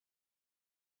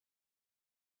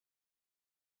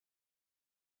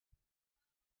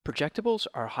Projectibles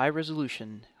are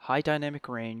high-resolution, high dynamic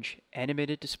range,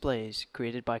 animated displays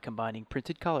created by combining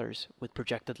printed colors with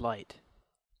projected light.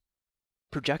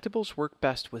 Projectibles work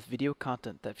best with video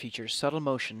content that features subtle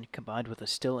motion combined with a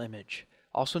still image,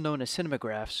 also known as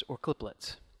cinemagraphs or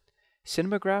cliplets.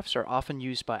 Cinemagraphs are often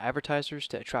used by advertisers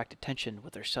to attract attention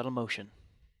with their subtle motion.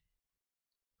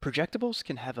 Projectibles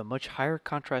can have a much higher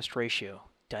contrast ratio,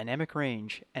 dynamic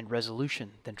range, and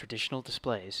resolution than traditional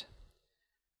displays.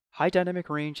 High dynamic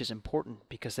range is important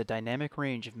because the dynamic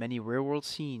range of many real-world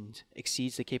scenes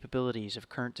exceeds the capabilities of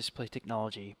current display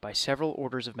technology by several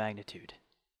orders of magnitude.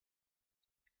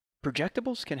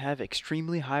 Projectibles can have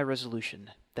extremely high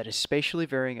resolution that is spatially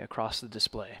varying across the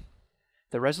display.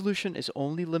 The resolution is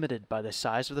only limited by the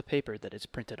size of the paper that it's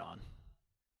printed on.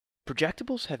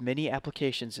 Projectibles have many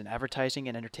applications in advertising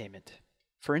and entertainment.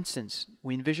 For instance,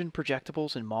 we envision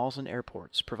projectibles in malls and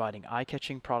airports providing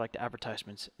eye-catching product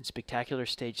advertisements and spectacular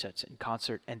stage sets in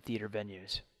concert and theater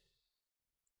venues.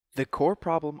 The core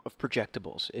problem of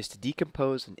projectibles is to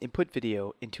decompose an input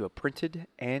video into a printed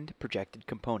and projected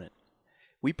component.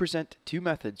 We present two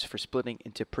methods for splitting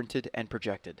into printed and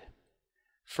projected.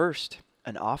 First,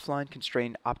 an offline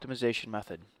constraint optimization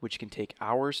method, which can take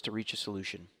hours to reach a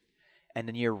solution, and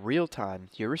a near real-time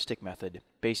heuristic method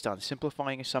based on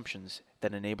simplifying assumptions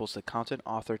that enables the content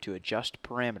author to adjust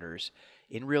parameters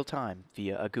in real time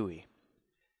via a GUI.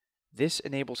 This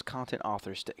enables content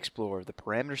authors to explore the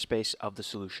parameter space of the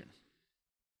solution.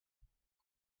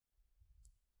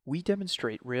 We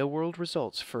demonstrate real-world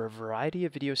results for a variety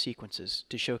of video sequences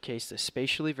to showcase the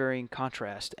spatially varying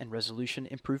contrast and resolution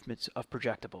improvements of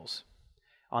projectibles.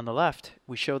 On the left,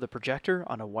 we show the projector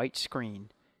on a white screen,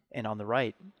 and on the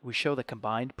right, we show the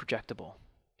combined projectible.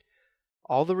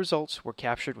 All the results were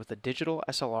captured with a digital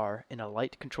SLR in a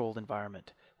light-controlled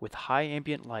environment, with high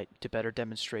ambient light to better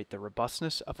demonstrate the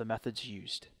robustness of the methods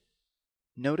used.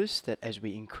 Notice that as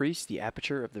we increase the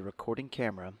aperture of the recording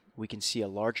camera, we can see a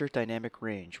larger dynamic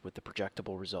range with the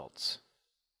projectable results.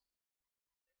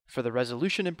 For the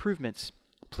resolution improvements,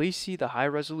 please see the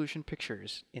high-resolution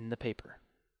pictures in the paper.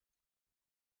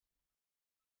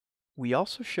 We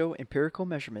also show empirical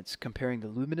measurements comparing the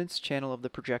luminance channel of the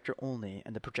projector only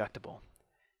and the projectible.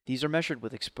 These are measured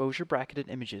with exposure bracketed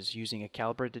images using a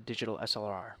calibrated digital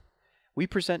SLR. We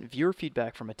present viewer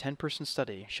feedback from a 10-person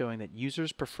study showing that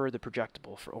users prefer the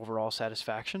projectible for overall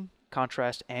satisfaction,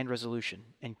 contrast, and resolution,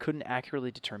 and couldn't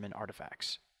accurately determine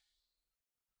artifacts.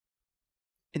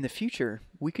 In the future,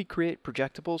 we could create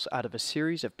projectibles out of a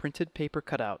series of printed paper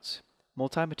cutouts,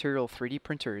 multi-material 3D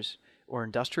printers, or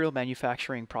industrial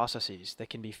manufacturing processes that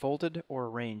can be folded or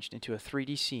arranged into a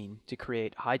 3D scene to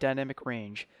create high dynamic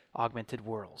range, augmented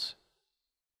worlds.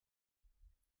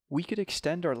 We could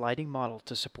extend our lighting model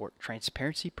to support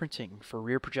transparency printing for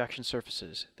rear projection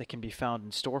surfaces that can be found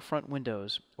in storefront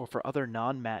windows or for other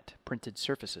non-matte printed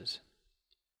surfaces.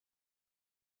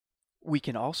 We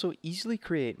can also easily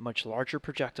create much larger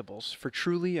projectibles for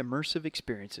truly immersive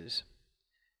experiences.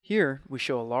 Here, we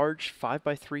show a large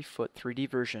 5x3 foot 3D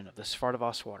version of the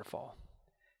Svartavas waterfall.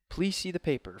 Please see the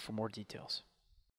paper for more details.